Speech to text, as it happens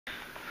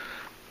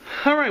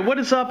Alright, what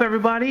is up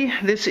everybody?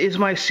 This is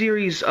my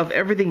series of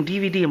everything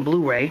DVD and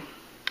Blu-ray.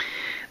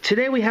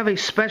 Today we have a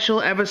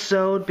special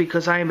episode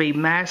because I am a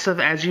massive,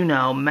 as you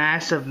know,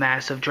 massive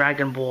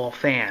Dragon Ball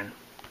fan.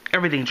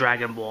 Everything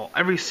Dragon Ball,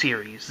 every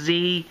series.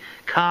 Z,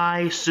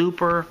 Kai,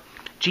 Super,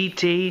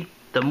 GT,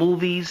 the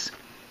movies,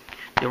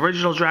 the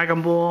original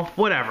Dragon Ball,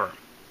 whatever.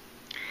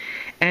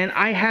 And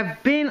I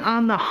have been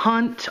on the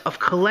hunt of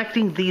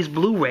collecting these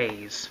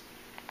Blu-rays.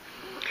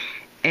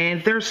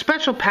 And there's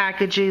special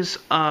packages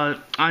on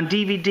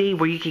DVD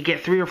where you can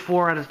get 3 or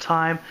 4 at a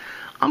time.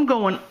 I'm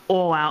going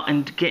all out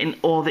and getting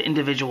all the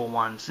individual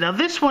ones. Now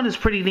this one is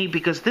pretty neat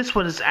because this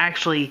one is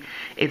actually,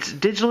 it's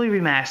digitally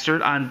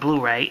remastered on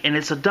Blu-ray and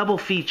it's a double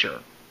feature.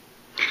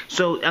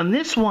 So on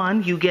this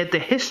one you get the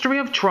history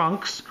of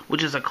Trunks,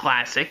 which is a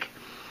classic,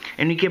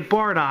 and you get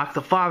Bardock,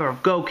 the father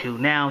of Goku.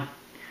 Now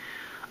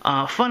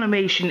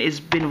Funimation has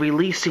been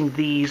releasing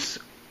these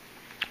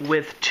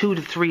with 2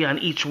 to 3 on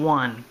each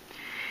one.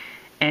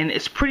 And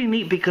it's pretty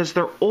neat because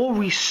they're all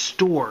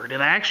restored.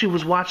 And I actually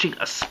was watching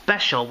a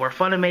special where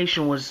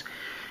Funimation was,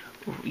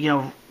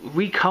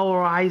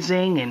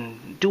 recolorizing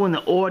and doing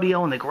the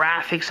audio and the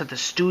graphics at the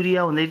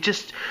studio. And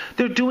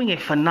they're doing a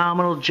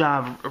phenomenal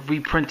job of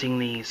reprinting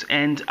these.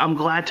 And I'm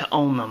glad to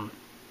own them.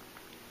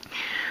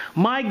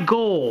 My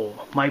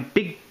goal, my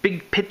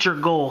big picture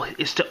goal,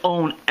 is to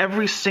own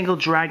every single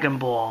Dragon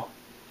Ball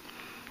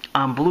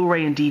on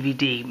Blu-ray and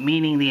DVD.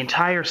 Meaning the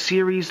entire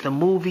series, the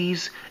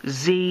movies,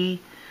 Z,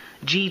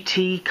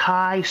 GT,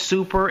 Kai,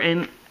 Super,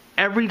 and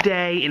every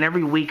day and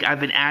every week I've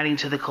been adding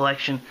to the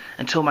collection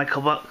until my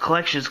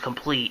collection is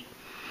complete.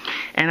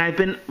 And I've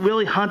been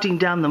really hunting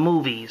down the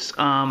movies.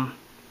 And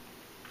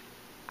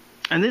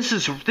this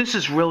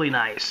is really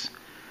nice.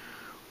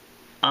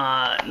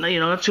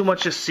 Not too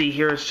much to see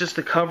here. It's just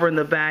the cover in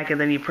the back, and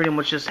then you pretty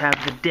much just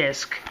have the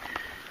disc.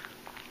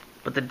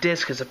 But the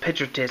disc is a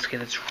picture disc,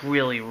 and it's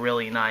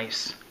really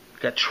nice.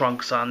 Got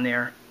Trunks on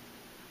there.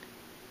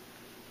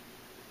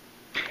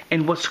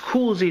 And what's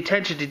cool is the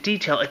attention to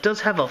detail. It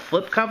does have a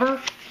flip cover,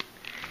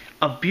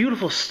 a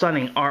beautiful,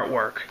 stunning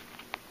artwork.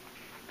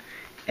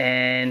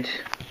 And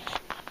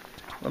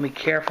let me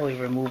carefully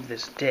remove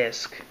this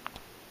disc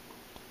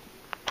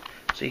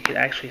so you can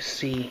actually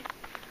see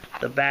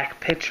the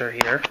back picture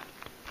here.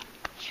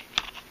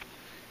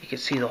 You can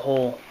see the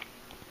whole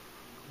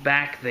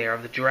back there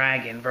of the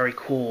dragon. Very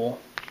cool.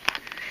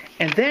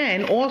 And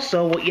then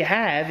also what you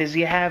have is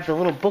you have the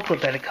little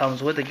booklet that it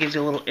comes with. It gives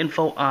you a little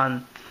info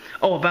on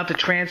about the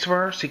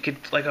transfer, so you could,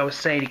 like I was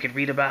saying, you could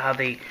read about how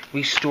they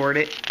restored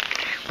it.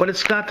 But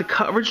it's got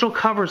the original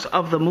covers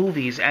of the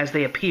movies as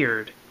they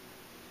appeared.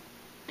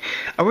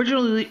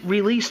 Originally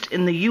released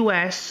in the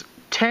US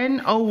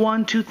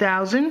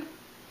 10/01/2000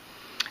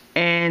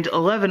 and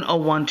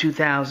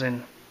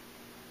 11/01/2000.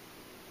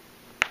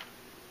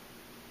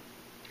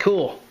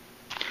 Cool.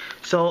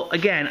 So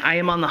again, I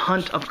am on the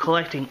hunt of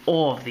collecting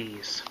all of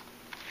these.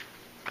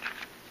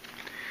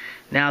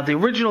 Now, the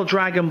original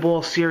Dragon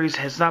Ball series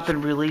has not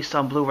been released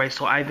on Blu-ray,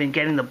 so I've been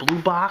getting the blue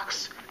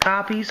box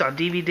copies on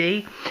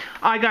DVD.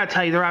 I gotta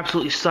tell you, they're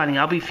absolutely stunning.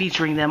 I'll be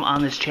featuring them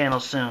on this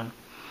channel soon.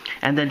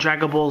 And then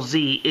Dragon Ball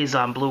Z is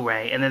on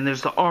Blu-ray. And then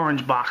there's the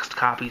orange boxed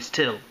copies,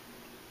 too.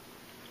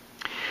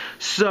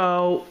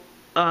 So,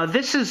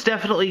 this is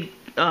definitely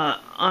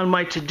on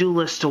my to-do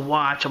list to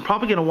watch. I'm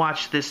probably going to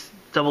watch this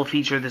double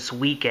feature this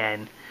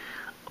weekend.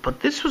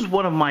 But this was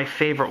one of my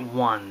favorite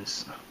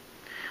ones.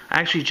 I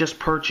actually just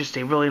purchased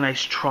a really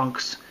nice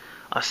Trunks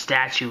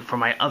statue for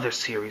my other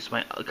series.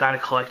 I gotta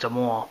collect them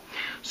all.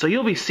 So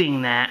you'll be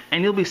seeing that,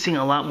 and you'll be seeing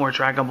a lot more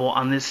Dragon Ball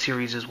on this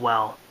series as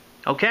well.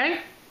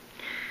 Okay?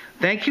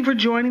 Thank you for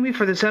joining me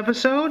for this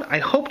episode. I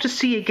hope to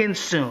see you again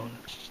soon.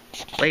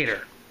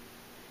 Later.